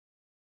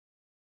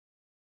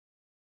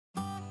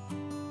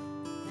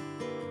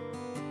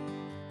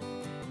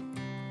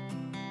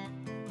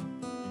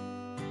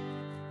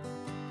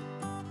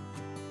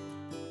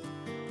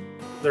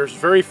there's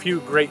very few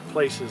great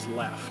places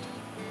left.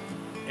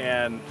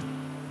 And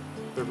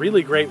the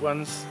really great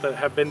ones that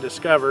have been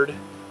discovered,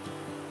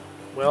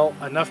 well,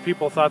 enough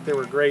people thought they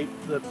were great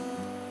that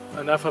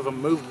enough of them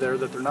moved there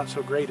that they're not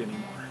so great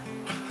anymore.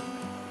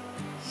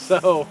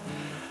 So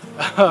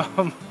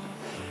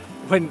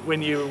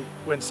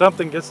when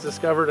something gets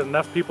discovered and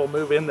enough people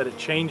move in that it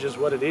changes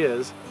what it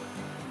is,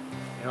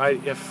 you know,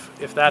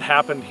 if that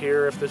happened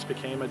here, if this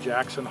became a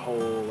Jackson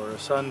Hole or a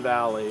Sun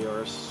Valley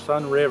or a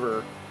Sun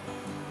River,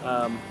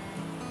 I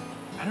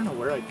don't know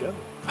where I'd go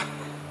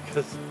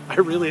because I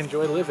really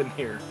enjoy living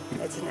here.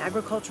 It's an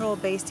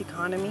agricultural-based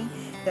economy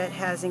that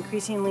has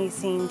increasingly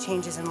seen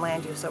changes in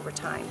land use over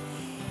time.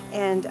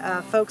 And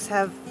folks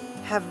have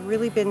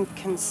really been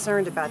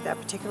concerned about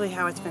that, particularly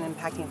how it's been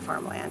impacting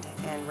farmland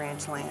and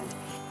ranch land.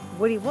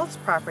 Woody Wolfe's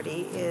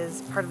property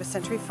is part of a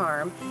century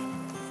farm.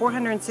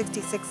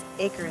 466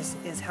 acres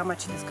is how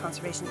much this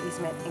conservation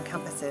easement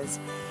encompasses.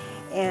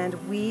 And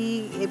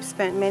we have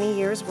spent many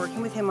years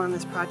working with him on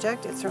this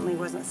project. It certainly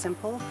wasn't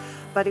simple,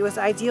 but it was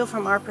ideal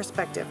from our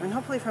perspective, and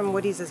hopefully from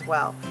Woody's as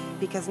well,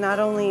 because not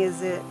only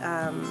is it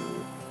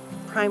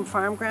prime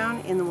farm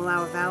ground in the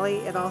Wallowa Valley,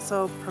 it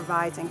also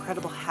provides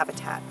incredible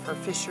habitat for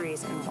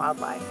fisheries and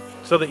wildlife.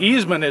 So the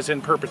easement is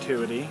in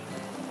perpetuity,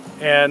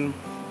 and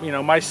you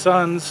know, my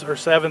sons are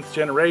 7th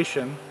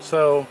generation,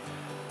 so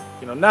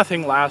you know,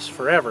 nothing lasts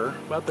forever,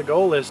 but the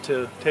goal is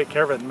to take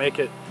care of it and make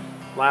it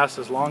last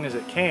as long as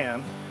it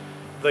can.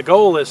 The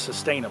goal is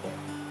sustainable,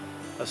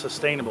 a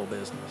sustainable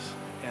business,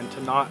 and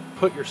to not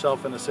put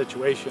yourself in a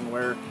situation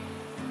where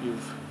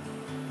you've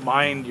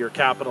mined your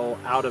capital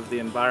out of the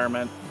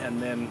environment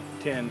and then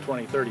 10,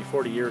 20, 30,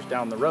 40 years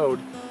down the road,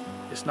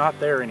 it's not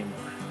there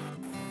anymore.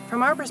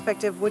 From our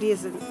perspective, Woody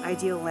is an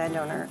ideal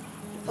landowner.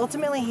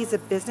 Ultimately, he's a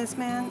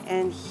businessman,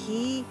 and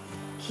he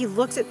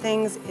looks at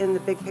things in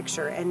the big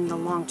picture and in the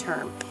long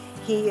term.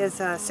 He is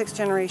a 6th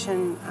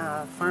generation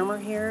farmer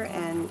here,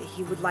 and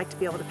he would like to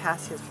be able to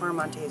pass his farm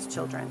on to his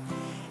children.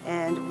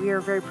 And we are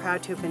very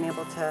proud to have been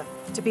able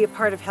to be a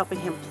part of helping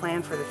him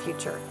plan for the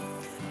future.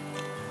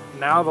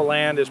 Now the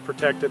land is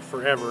protected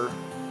forever.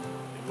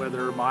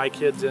 Whether my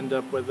kids end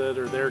up with it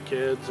or their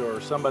kids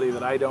or somebody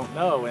that I don't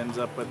know ends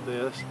up with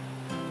this,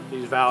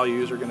 these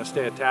values are going to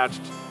stay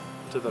attached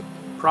to the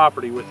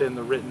property within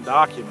the written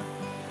document.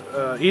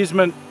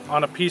 Easement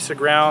on a piece of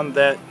ground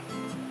that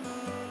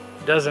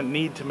doesn't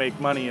need to make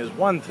money is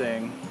one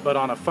thing, but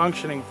on a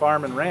functioning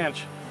farm and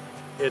ranch,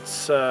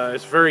 it's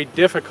very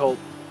difficult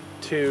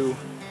to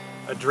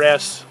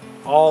address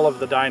all of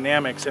the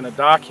dynamics in a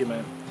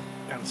document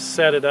and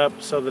set it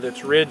up so that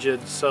it's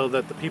rigid, so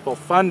that the people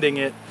funding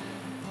it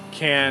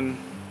can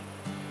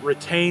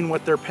retain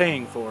what they're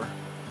paying for.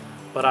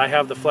 But I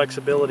have the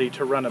flexibility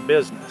to run a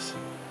business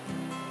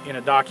in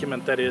a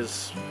document that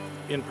is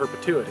in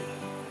perpetuity.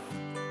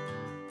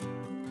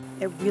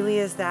 It really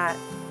is that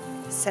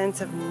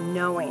sense of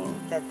knowing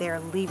that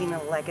they're leaving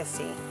a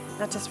legacy,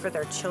 not just for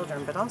their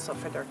children, but also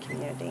for their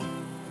community.